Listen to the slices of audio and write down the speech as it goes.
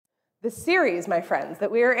The series, my friends, that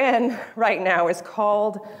we are in right now is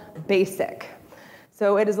called Basic.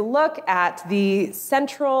 So it is a look at the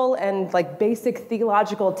central and basic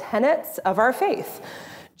theological tenets of our faith.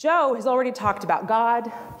 Joe has already talked about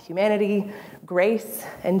God, humanity, grace,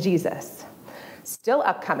 and Jesus. Still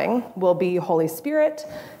upcoming will be Holy Spirit,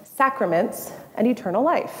 sacraments, and eternal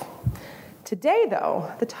life. Today,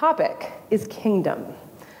 though, the topic is kingdom.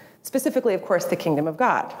 Specifically, of course, the kingdom of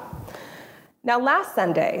God. Now, last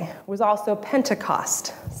Sunday was also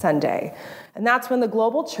Pentecost Sunday, and that's when the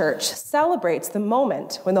global church celebrates the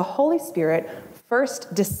moment when the Holy Spirit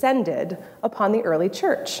first descended upon the early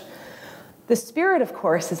church. The Spirit, of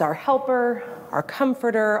course, is our helper, our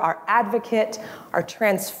comforter, our advocate, our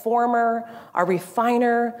transformer, our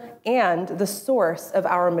refiner, and the source of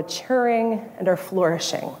our maturing and our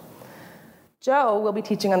flourishing. Joe will be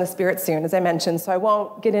teaching on the Spirit soon, as I mentioned, so I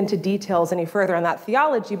won't get into details any further on that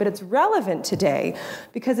theology, but it's relevant today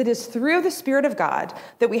because it is through the Spirit of God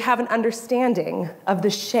that we have an understanding of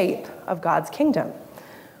the shape of God's kingdom.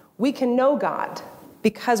 We can know God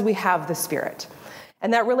because we have the Spirit,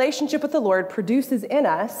 and that relationship with the Lord produces in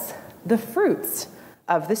us the fruits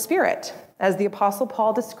of the Spirit, as the Apostle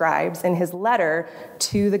Paul describes in his letter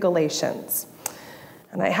to the Galatians.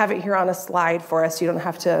 And I have it here on a slide for us, so you don't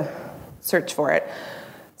have to search for it.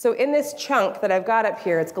 So in this chunk that I've got up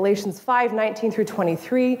here, it's Galatians 5:19 through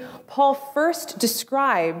 23. Paul first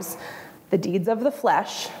describes the deeds of the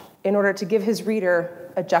flesh in order to give his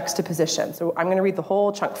reader a juxtaposition. So I'm going to read the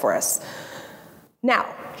whole chunk for us. Now,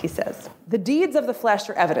 he says, the deeds of the flesh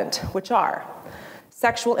are evident, which are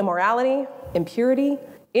sexual immorality, impurity,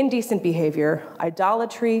 indecent behavior,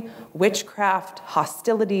 idolatry, witchcraft,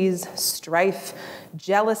 hostilities, strife,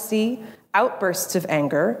 jealousy, outbursts of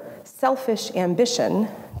anger, selfish ambition,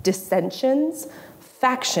 dissensions,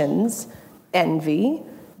 factions, envy,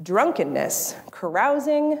 drunkenness,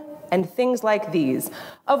 carousing, and things like these,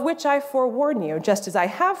 of which I forewarn you, just as I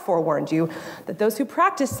have forewarned you, that those who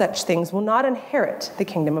practice such things will not inherit the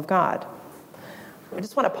kingdom of God. I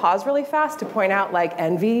just want to pause really fast to point out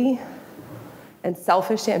envy and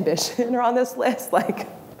selfish ambition are on this list.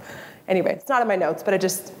 Anyway, it's not in my notes, but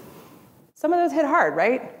some of those hit hard,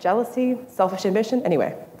 right? Jealousy, selfish ambition.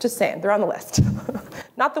 Anyway, just saying, they're on the list.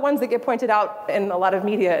 Not the ones that get pointed out in a lot of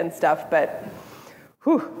media and stuff, but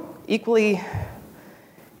equally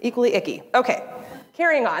icky. Okay,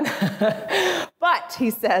 carrying on. But, he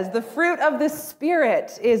says, the fruit of the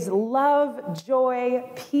Spirit is love, joy,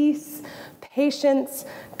 peace, patience,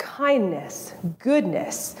 kindness,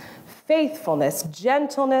 goodness, faithfulness,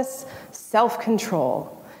 gentleness,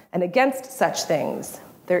 self-control. And against such things,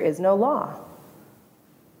 there is no law.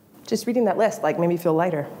 Just reading that list made me feel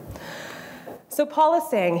lighter. So Paul is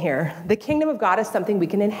saying here, the kingdom of God is something we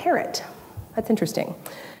can inherit. That's interesting.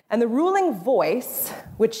 And the ruling voice,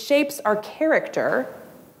 which shapes our character,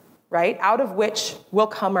 right, out of which will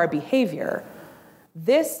come our behavior,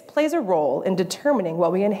 this plays a role in determining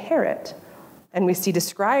what we inherit. And we see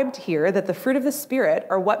described here that the fruit of the Spirit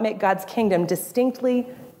are what make God's kingdom distinctly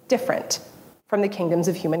different from the kingdoms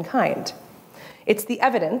of humankind. It's the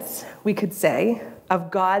evidence, we could say, of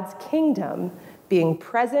God's kingdom being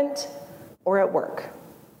present or at work.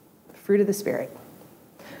 The fruit of the Spirit.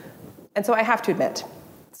 And so I have to admit,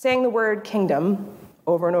 saying the word kingdom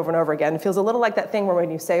over and over and over again feels a little like that thing where when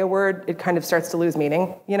you say a word, it kind of starts to lose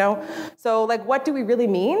meaning, So what do we really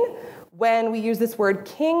mean when we use this word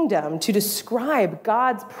kingdom to describe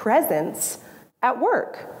God's presence at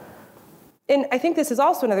work? And I think this is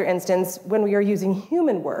also another instance when we are using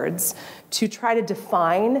human words to try to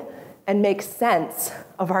define and make sense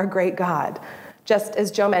of our great God, just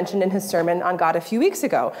as Joe mentioned in his sermon on God a few weeks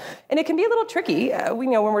ago. And it can be a little tricky, when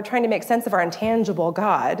we're trying to make sense of our intangible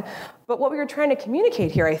God. But what we were trying to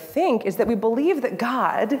communicate here, I think, is that we believe that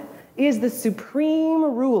God is the supreme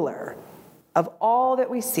ruler of all that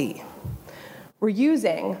we see. We're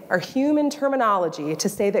using our human terminology to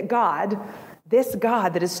say that God, this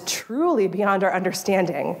God that is truly beyond our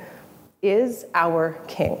understanding, is our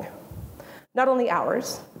king. Not only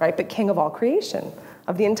ours, right, but king of all creation,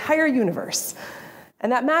 of the entire universe.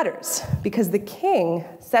 And that matters because the king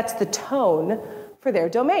sets the tone for their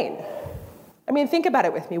domain. Think about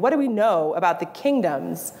it with me. What do we know about the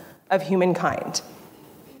kingdoms of humankind?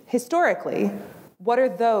 Historically, what are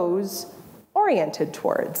those oriented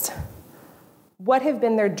towards? What have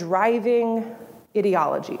been their driving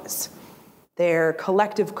ideologies, their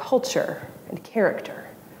collective culture and character?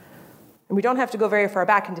 And we don't have to go very far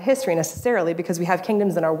back into history necessarily because we have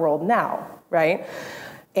kingdoms in our world now, right?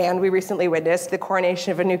 And we recently witnessed the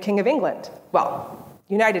coronation of a new king of England. Well,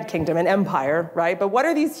 United Kingdom and empire, right? But what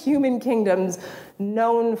are these human kingdoms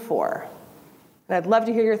known for? And I'd love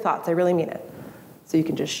to hear your thoughts. I really mean it. So you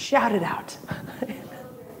can just shout it out.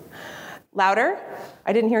 Louder?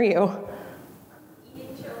 I didn't hear you.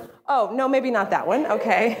 Oh, no, maybe not that one.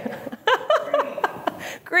 Okay.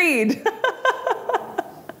 Greed.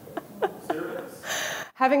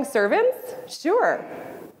 Having servants? Sure.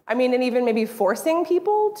 I mean, and even maybe forcing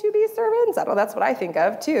people to be servants. I don't know, that's what I think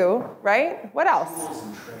of too, right? What else?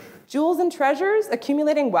 Jewels and treasures,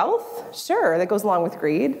 accumulating wealth? Sure, that goes along with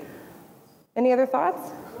greed. Any other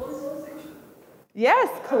thoughts? Yes,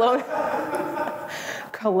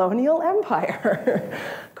 colonial empire.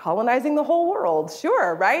 Colonizing the whole world,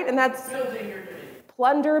 sure, right? And that's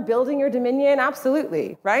plunder, building your dominion,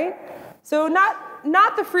 absolutely, right? So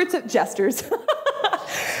not the fruits of gestures.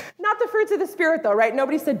 Not the fruits of the Spirit, though, right?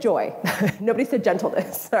 Nobody said joy. Nobody said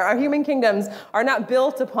gentleness. Our human kingdoms are not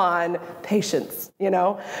built upon patience, you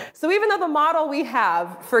know? So even though the model we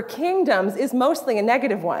have for kingdoms is mostly a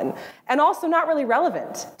negative one, and also not really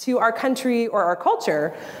relevant to our country or our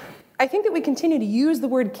culture, I think that we continue to use the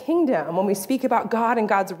word kingdom when we speak about God and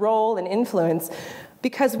God's role and influence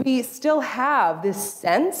because we still have this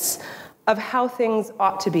sense of how things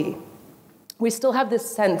ought to be. We still have this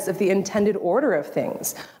sense of the intended order of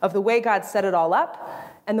things, of the way God set it all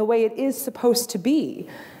up and the way it is supposed to be.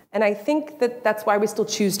 And I think that that's why we still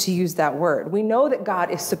choose to use that word. We know that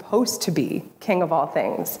God is supposed to be king of all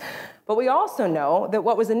things, but we also know that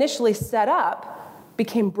what was initially set up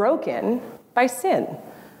became broken by sin.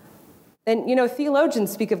 And, you know,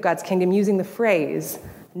 theologians speak of God's kingdom using the phrase,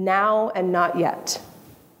 now and not yet.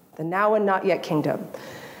 The now and not yet kingdom.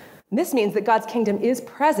 And this means that God's kingdom is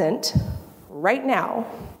present right now,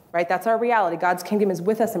 right? That's our reality. God's kingdom is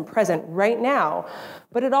with us and present right now.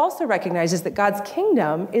 But it also recognizes that God's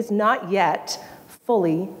kingdom is not yet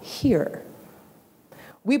fully here.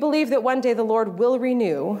 We believe that one day the Lord will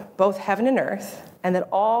renew both heaven and earth and that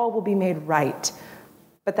all will be made right.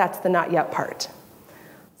 But that's the not yet part.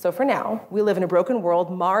 So for now, we live in a broken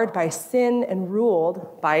world marred by sin and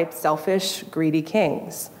ruled by selfish, greedy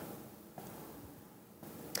kings.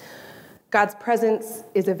 God's presence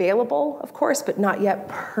is available, of course, but not yet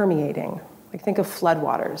permeating. Like think of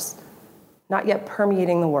floodwaters, not yet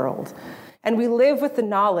permeating the world. And we live with the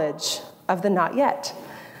knowledge of the not yet.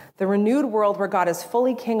 The renewed world where God is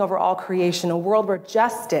fully king over all creation, a world where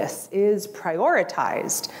justice is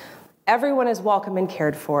prioritized. Everyone is welcome and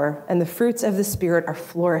cared for, and the fruits of the Spirit are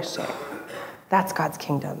flourishing. That's God's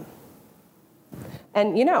kingdom.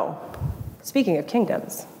 And you know, speaking of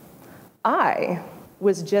kingdoms, I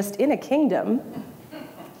was just in a kingdom,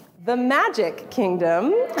 the Magic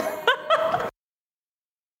Kingdom.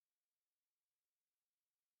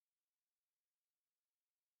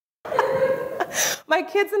 My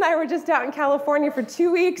kids and I were just out in California for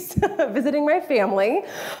 2 weeks visiting my family.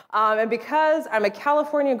 And because I'm a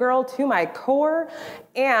California girl to my core,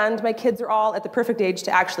 and my kids are all at the perfect age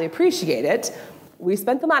to actually appreciate it, we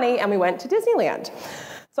spent the money and we went to Disneyland.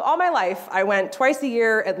 So all my life, I went twice a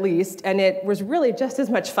year at least, and it was really just as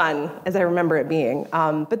much fun as I remember it being.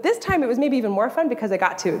 But this time it was maybe even more fun because I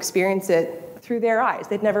got to experience it through their eyes.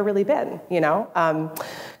 They'd never really been, you know?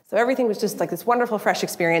 So everything was just like this wonderful, fresh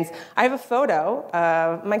experience. I have a photo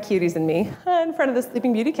of my cuties and me in front of the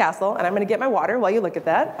Sleeping Beauty castle, and I'm gonna get my water while you look at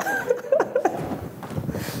that.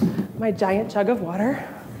 My giant jug of water.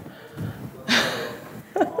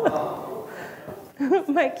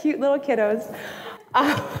 My cute little kiddos.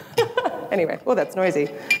 Anyway, oh, that's noisy.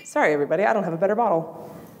 Sorry, everybody, I don't have a better bottle.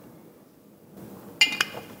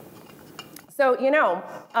 So, you know,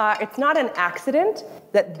 it's not an accident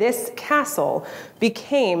that this castle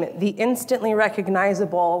became the instantly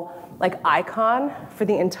recognizable, like, icon for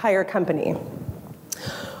the entire company.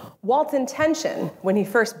 Walt's intention when he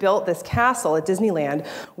first built this castle at Disneyland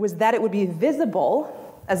was that it would be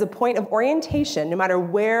visible as a point of orientation no matter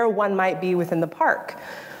where one might be within the park,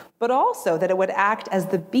 but also that it would act as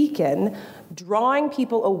the beacon, drawing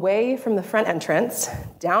people away from the front entrance,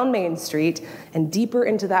 down Main Street, and deeper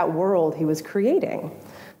into that world he was creating.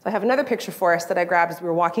 So I have another picture for us that I grabbed as we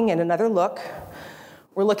were walking in, another look.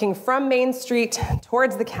 We're looking from Main Street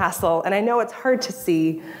towards the castle, and I know it's hard to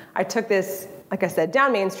see. I took this, like I said,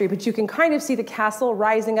 down Main Street, but you can kind of see the castle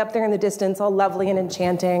rising up there in the distance, all lovely and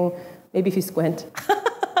enchanting, maybe if you squint.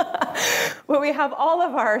 But we have all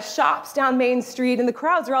of our shops down Main Street, and the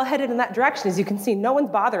crowds are all headed in that direction. As you can see, no one's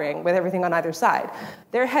bothering with everything on either side.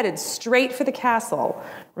 They're headed straight for the castle,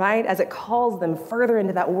 right, as it calls them further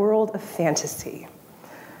into that world of fantasy.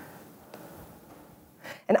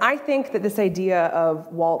 And I think that this idea of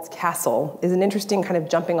Walt's castle is an interesting kind of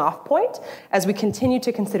jumping off point as we continue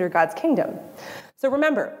to consider God's kingdom. So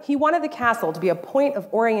remember, he wanted the castle to be a point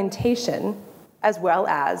of orientation as well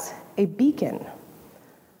as a beacon,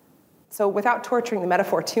 So without torturing the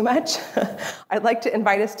metaphor too much, I'd like to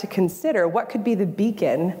invite us to consider what could be the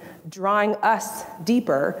beacon drawing us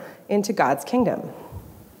deeper into God's kingdom.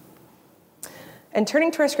 And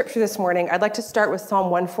turning to our scripture this morning, I'd like to start with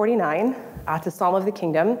Psalm 149. It's a psalm of the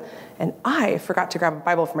kingdom. And I forgot to grab a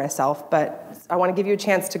Bible for myself, but I want to give you a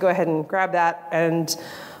chance to go ahead and grab that. And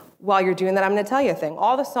while you're doing that, I'm going to tell you a thing.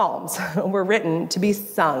 All the psalms were written to be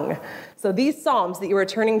sung. So these psalms that you are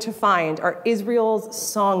turning to find are Israel's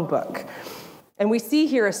songbook. And we see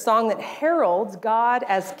here a song that heralds God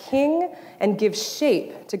as king and gives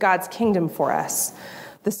shape to God's kingdom for us.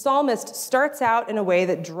 The psalmist starts out in a way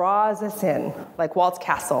that draws us in, like Walt's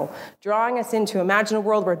Castle, drawing us in to imagine a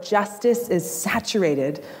world where justice is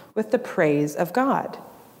saturated with the praise of God.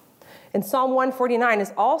 And Psalm 149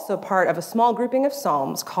 is also part of a small grouping of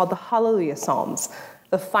psalms called the Hallelujah Psalms,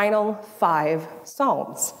 the final 5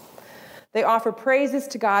 psalms. They offer praises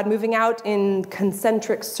to God, moving out in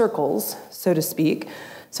concentric circles, so to speak.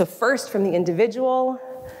 So first from the individual,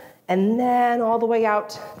 and then all the way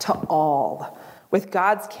out to all, with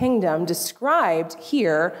God's kingdom described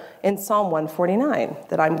here in Psalm 149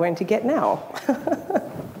 that I'm going to get now.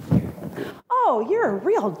 Oh, you're a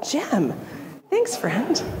real gem. Thanks,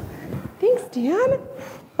 friend. Thanks, Dan.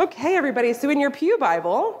 Okay, everybody, so in your Pew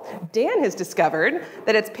Bible, Dan has discovered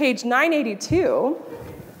that it's page 982,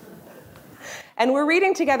 and we're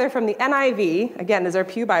reading together from the NIV, again, is our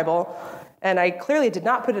Pew Bible, and I clearly did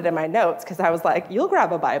not put it in my notes because I was like, you'll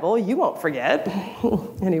grab a Bible, you won't forget.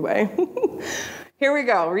 Anyway. Here we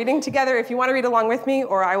go, reading together if you want to read along with me,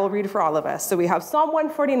 or I will read for all of us. So we have Psalm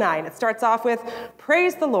 149. It starts off with,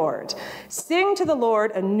 praise the Lord. Sing to the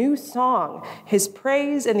Lord a new song, his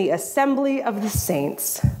praise in the assembly of the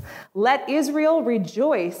saints. Let Israel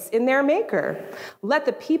rejoice in their maker. Let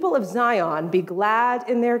the people of Zion be glad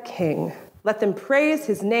in their king. Let them praise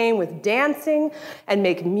his name with dancing and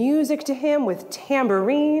make music to him with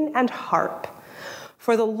tambourine and harp.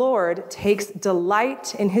 For the Lord takes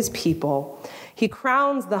delight in his people. He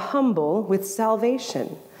crowns the humble with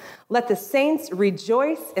salvation. Let the saints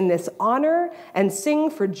rejoice in this honor and sing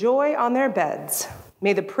for joy on their beds.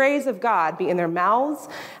 May the praise of God be in their mouths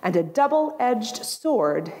and a double-edged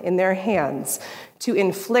sword in their hands to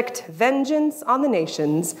inflict vengeance on the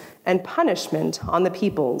nations and punishment on the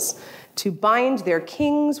peoples, to bind their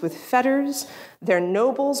kings with fetters, their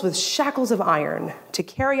nobles with shackles of iron, to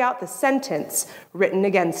carry out the sentence written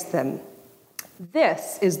against them.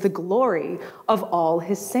 This is the glory of all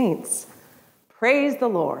his saints. Praise the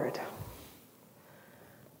Lord.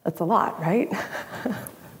 That's a lot, right?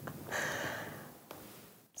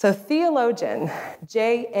 So theologian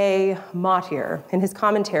J.A. Mottier, in his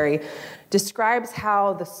commentary, describes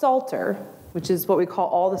how the Psalter, which is what we call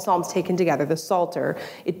all the Psalms taken together, the Psalter,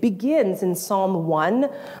 it begins in Psalm 1,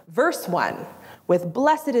 verse 1, with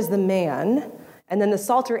blessed is the man. And then the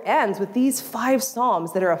Psalter ends with these 5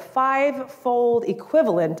 psalms that are a 5-fold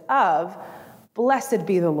equivalent of blessed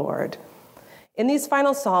be the Lord. In these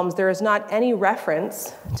final psalms, there is not any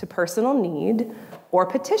reference to personal need or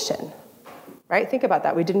petition, right? Think about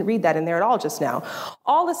that. We didn't read that in there at all just now.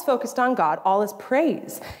 All is focused on God. All is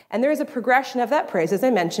praise. And there is a progression of that praise, as I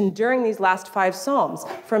mentioned, during these last 5 psalms,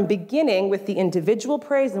 from beginning with the individual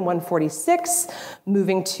praise in 146,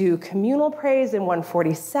 moving to communal praise in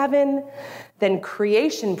 147, then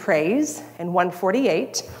creation praise in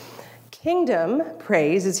 148, kingdom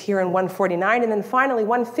praise is here in 149, and then finally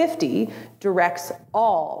 150 directs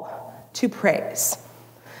all to praise.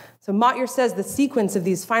 So Mottier says the sequence of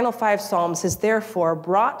these final 5 psalms has therefore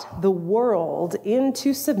brought the world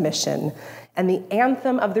into submission, and the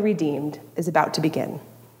anthem of the redeemed is about to begin.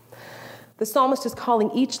 The psalmist is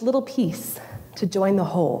calling each little piece to join the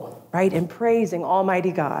whole, right, in praising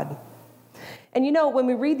Almighty God. And you know, when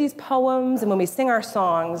we read these poems and when we sing our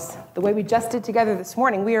songs, the way we just did together this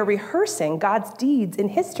morning, we are rehearsing God's deeds in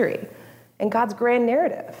history and God's grand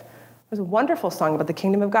narrative. There's a wonderful song about the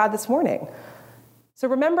kingdom of God this morning. So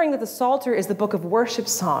remembering that the Psalter is the book of worship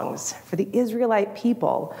songs for the Israelite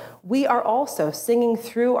people, we are also singing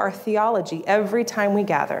through our theology every time we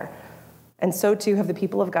gather. And so too have the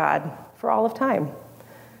people of God for all of time.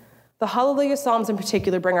 The Hallelujah Psalms in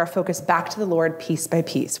particular bring our focus back to the Lord piece by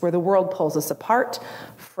piece, where the world pulls us apart,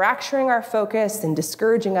 fracturing our focus and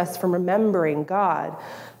discouraging us from remembering God.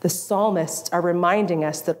 The psalmists are reminding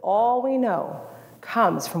us that all we know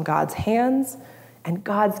comes from God's hands, and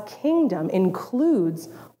God's kingdom includes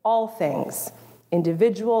all things,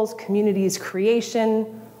 individuals, communities,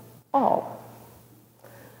 creation, all.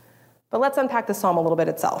 But let's unpack the psalm a little bit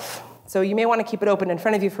itself. So you may want to keep it open in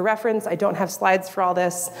front of you for reference. I don't have slides for all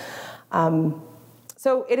this.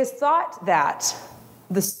 So it is thought that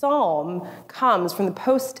the psalm comes from the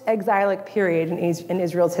post-exilic period in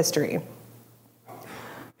Israel's history.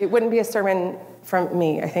 It wouldn't be a sermon from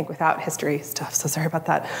me, I think, without history stuff, so sorry about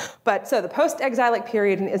that. But so the post-exilic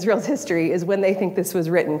period in Israel's history is when they think this was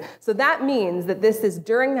written. So that means that this is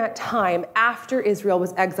during that time after Israel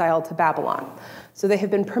was exiled to Babylon. So they have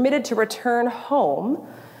been permitted to return home,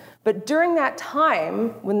 but during that time,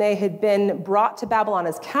 when they had been brought to Babylon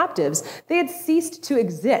as captives, they had ceased to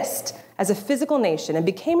exist as a physical nation and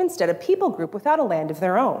became instead a people group without a land of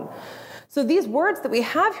their own. So these words that we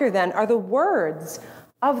have here then are the words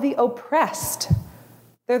of the oppressed.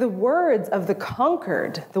 They're the words of the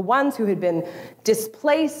conquered, the ones who had been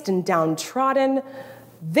displaced and downtrodden,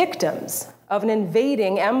 victims of an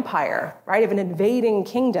invading empire, right, of an invading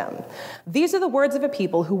kingdom. These are the words of a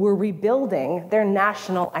people who were rebuilding their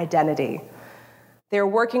national identity. They're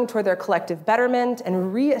working toward their collective betterment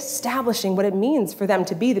and reestablishing what it means for them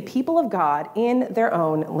to be the people of God in their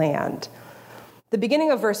own land. The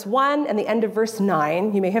beginning of verse 1 and the end of verse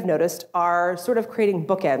 9, you may have noticed, are sort of creating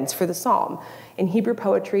bookends for the psalm. In Hebrew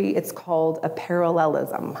poetry, it's called a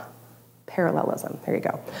parallelism. Parallelism, there you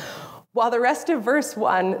go. While the rest of verse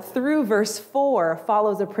 1 through verse 4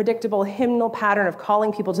 follows a predictable hymnal pattern of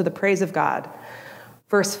calling people to the praise of God,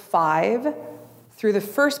 verse 5 through the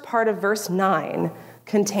first part of verse 9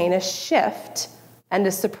 contain a shift and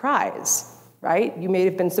a surprise. Right? You may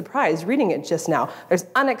have been surprised reading it just now. There's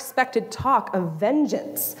unexpected talk of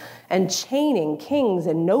vengeance and chaining kings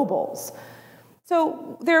and nobles.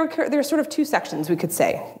 So there are sort of two sections, we could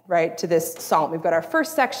say, right, to this psalm. We've got our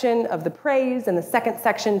first section of the praise and the second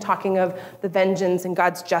section talking of the vengeance and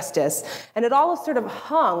God's justice. And it all is sort of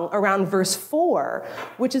hung around verse 4,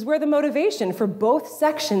 which is where the motivation for both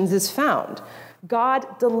sections is found.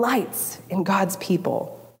 God delights in God's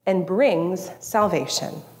people and brings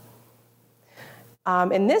salvation.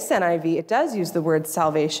 In this NIV, it does use the word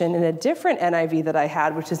salvation. In a different NIV that I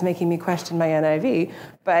had, which is making me question my NIV,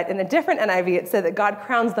 but in a different NIV, it said that God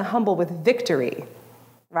crowns the humble with victory,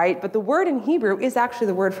 right? But the word in Hebrew is actually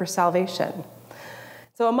the word for salvation.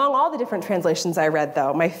 So among all the different translations I read,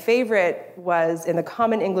 though, my favorite was in the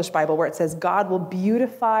Common English Bible, where it says, God will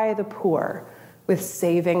beautify the poor with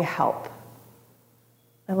saving help.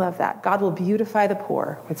 I love that. God will beautify the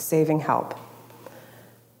poor with saving help.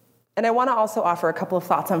 And I want to also offer a couple of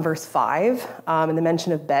thoughts on verse 5 and the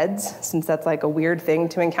mention of beds, since that's like a weird thing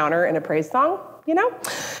to encounter in a praise song, you know?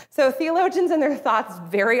 So theologians and their thoughts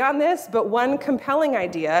vary on this, but one compelling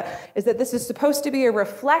idea is that this is supposed to be a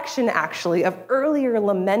reflection, actually, of earlier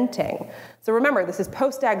lamenting. So remember, this is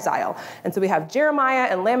post-exile. And so we have Jeremiah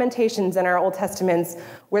and Lamentations in our Old Testaments,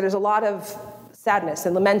 where there's a lot of sadness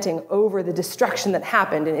and lamenting over the destruction that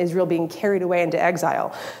happened in Israel being carried away into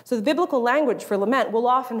exile. So the biblical language for lament will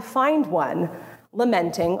often find one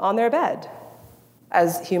lamenting on their bed,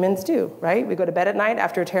 as humans do, right? We go to bed at night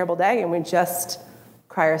after a terrible day and we just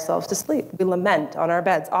cry ourselves to sleep. We lament on our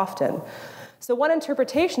beds often. So one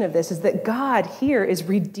interpretation of this is that God here is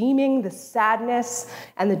redeeming the sadness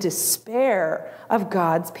and the despair of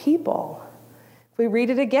God's people. If we read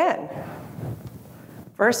it again,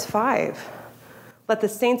 verse 5. Let the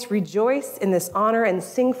saints rejoice in this honor and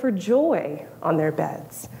sing for joy on their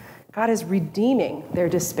beds. God is redeeming their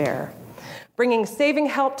despair, bringing saving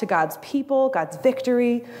help to God's people, God's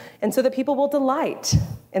victory, and so that people will delight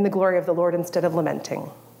in the glory of the Lord instead of lamenting.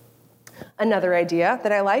 Another idea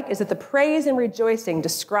that I like is that the praise and rejoicing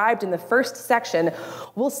described in the first section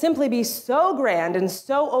will simply be so grand and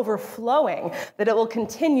so overflowing that it will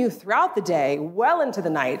continue throughout the day, well into the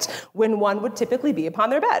night, when one would typically be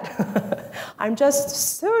upon their bed. I'm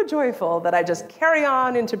just so joyful that I just carry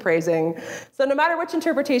on into praising. So no matter which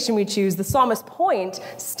interpretation we choose, the psalmist's point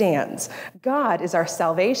stands. God is our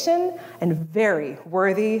salvation and very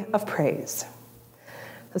worthy of praise.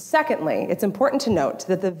 So secondly, it's important to note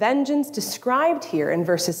that the vengeance described here in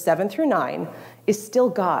verses 7 through 9 is still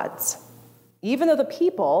God's, even though the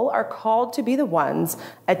people are called to be the ones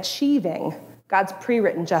achieving God's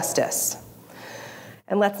pre-written justice.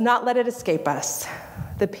 And let's not let it escape us.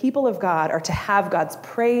 The people of God are to have God's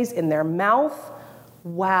praise in their mouth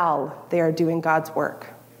while they are doing God's work.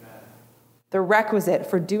 The requisite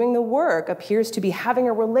for doing the work appears to be having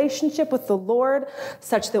a relationship with the Lord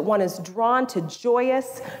such that one is drawn to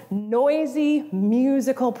joyous, noisy,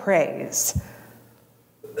 musical praise.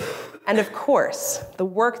 And of course, the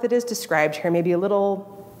work that is described here may be a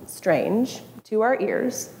little strange to our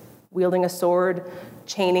ears, wielding a sword,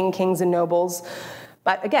 chaining kings and nobles.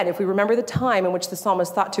 But again, if we remember the time in which the psalm is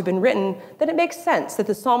thought to have been written, then it makes sense that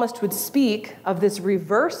the psalmist would speak of this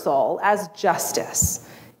reversal as justice.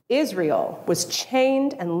 Israel was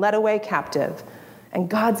chained and led away captive, And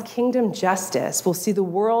God's kingdom justice will see the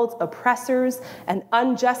world's oppressors and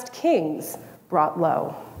unjust kings brought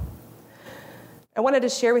low. I wanted to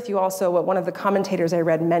share with you also what one of the commentators I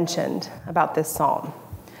read mentioned about this psalm.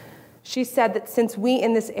 She said that since we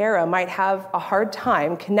in this era might have a hard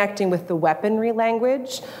time connecting with the weaponry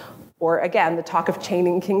language, or again, the talk of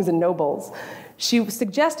chaining kings and nobles, she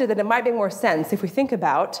suggested that it might make more sense if we think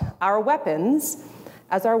about our weapons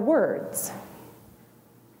as our words.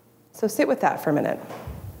 So sit with that for a minute.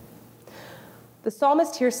 The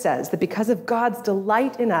psalmist here says that because of God's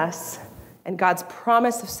delight in us and God's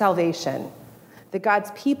promise of salvation, that God's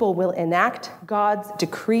people will enact God's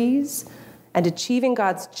decrees, and achieving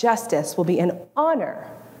God's justice will be an honor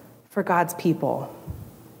for God's people.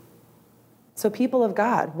 So, people of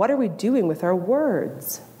God, what are we doing with our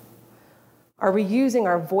words? Are we using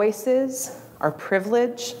our voices, our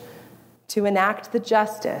privilege, to enact the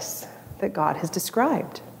justice that God has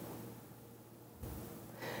described?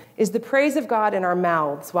 Is the praise of God in our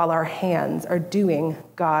mouths while our hands are doing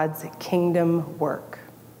God's kingdom work?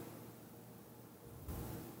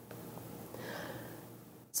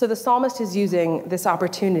 So the psalmist is using this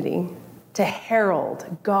opportunity to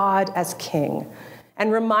herald God as king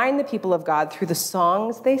and remind the people of God through the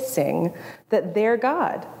songs they sing that their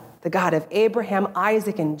God, the God of Abraham,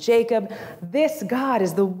 Isaac, and Jacob, this God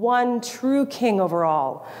is the one true king over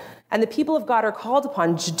all. And the people of God are called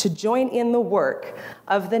upon to join in the work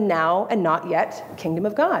of the now and not yet kingdom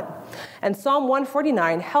of God. And Psalm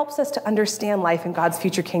 149 helps us to understand life in God's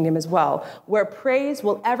future kingdom as well, where praise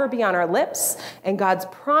will ever be on our lips and God's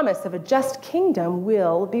promise of a just kingdom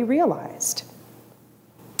will be realized.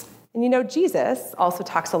 And you know, Jesus also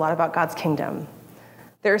talks a lot about God's kingdom.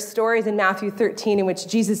 There are stories in Matthew 13 in which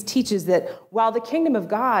Jesus teaches that while the kingdom of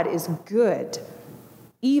God is good,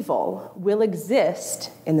 evil will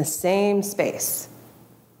exist in the same space.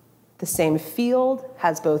 The same field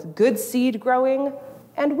has both good seed growing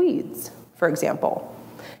and weeds, for example.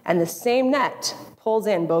 And the same net pulls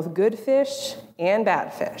in both good fish and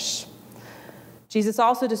bad fish. Jesus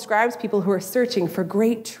also describes people who are searching for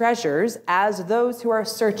great treasures as those who are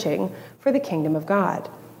searching for the kingdom of God.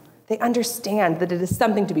 They understand that it is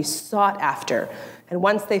something to be sought after. And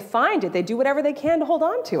once they find it, they do whatever they can to hold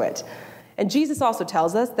on to it. And Jesus also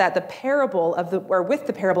tells us that with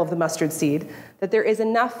the parable of the mustard seed, that there is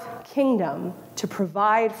enough kingdom to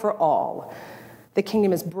provide for all. The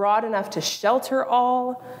kingdom is broad enough to shelter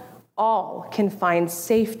all. All can find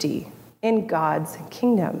safety in God's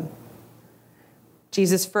kingdom.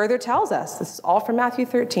 Jesus further tells us, this is all from Matthew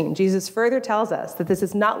 13, Jesus further tells us that this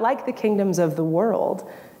is not like the kingdoms of the world,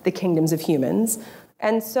 the kingdoms of humans,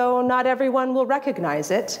 and so not everyone will recognize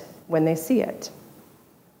it when they see it.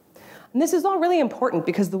 And this is all really important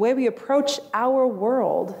because the way we approach our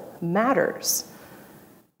world matters.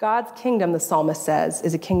 God's kingdom, the psalmist says,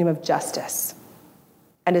 is a kingdom of justice.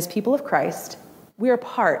 And as people of Christ, we are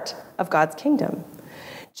part of God's kingdom.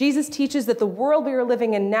 Jesus teaches that the world we are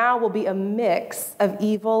living in now will be a mix of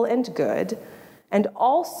evil and good, and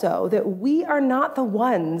also that we are not the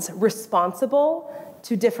ones responsible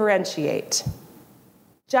to differentiate.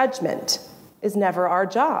 Judgment is never our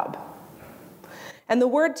job. And the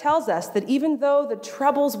word tells us that even though the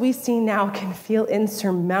troubles we see now can feel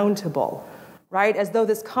insurmountable, right, as though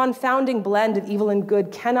this confounding blend of evil and good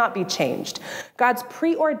cannot be changed, God's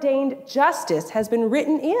preordained justice has been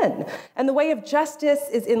written in, and the way of justice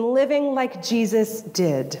is in living like Jesus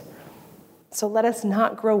did. So let us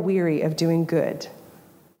not grow weary of doing good,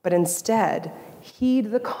 but instead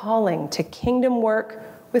heed the calling to kingdom work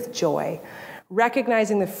with joy,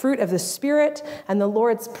 recognizing the fruit of the Spirit and the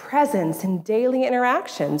Lord's presence in daily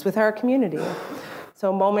interactions with our community.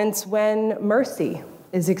 So moments when mercy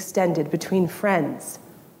is extended between friends,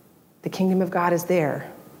 the kingdom of God is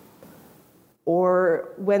there. Or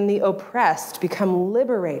when the oppressed become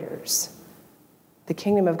liberators, the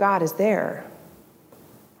kingdom of God is there.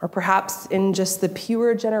 Or perhaps in just the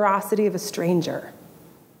pure generosity of a stranger,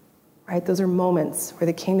 right? Those are moments where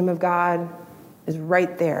the kingdom of God is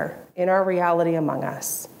right there in our reality among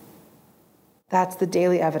us. That's the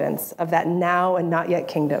daily evidence of that now and not yet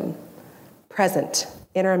kingdom, present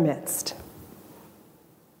in our midst.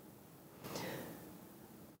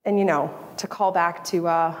 And you know, to call back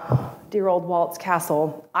to dear old Walt's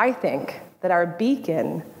Castle, I think that our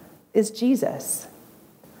beacon is Jesus.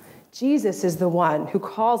 Jesus is the one who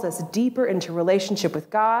calls us deeper into relationship with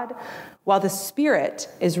God, while the Spirit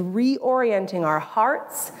is reorienting our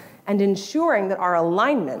hearts and ensuring that our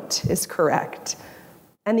alignment is correct.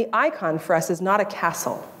 And the icon for us is not a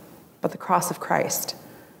castle, but the cross of Christ.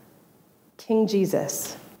 King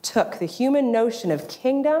Jesus took the human notion of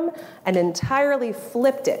kingdom and entirely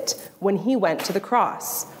flipped it when he went to the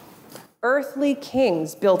cross. Earthly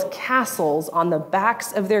kings built castles on the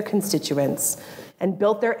backs of their constituents and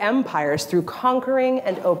built their empires through conquering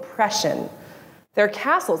and oppression. Their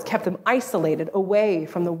castles kept them isolated, away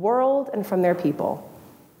from the world and from their people.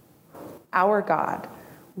 Our God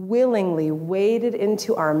willingly waded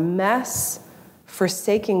into our mess,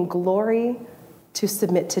 forsaking glory to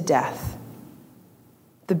submit to death.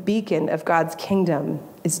 The beacon of God's kingdom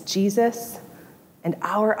is Jesus, and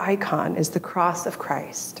our icon is the cross of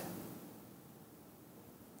Christ.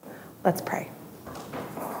 Let's pray.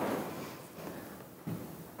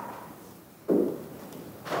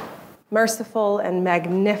 Merciful and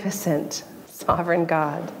magnificent sovereign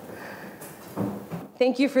God,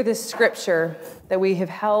 thank you for this scripture that we have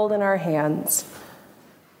held in our hands.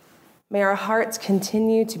 May our hearts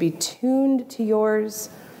continue to be tuned to yours,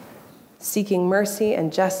 seeking mercy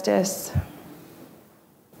and justice.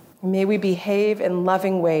 May we behave in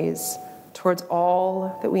loving ways towards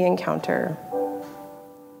all that we encounter.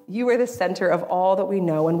 You are the center of all that we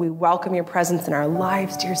know, and we welcome your presence in our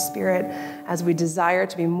lives, dear Spirit, as we desire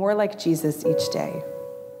to be more like Jesus each day.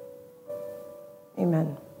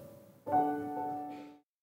 Amen.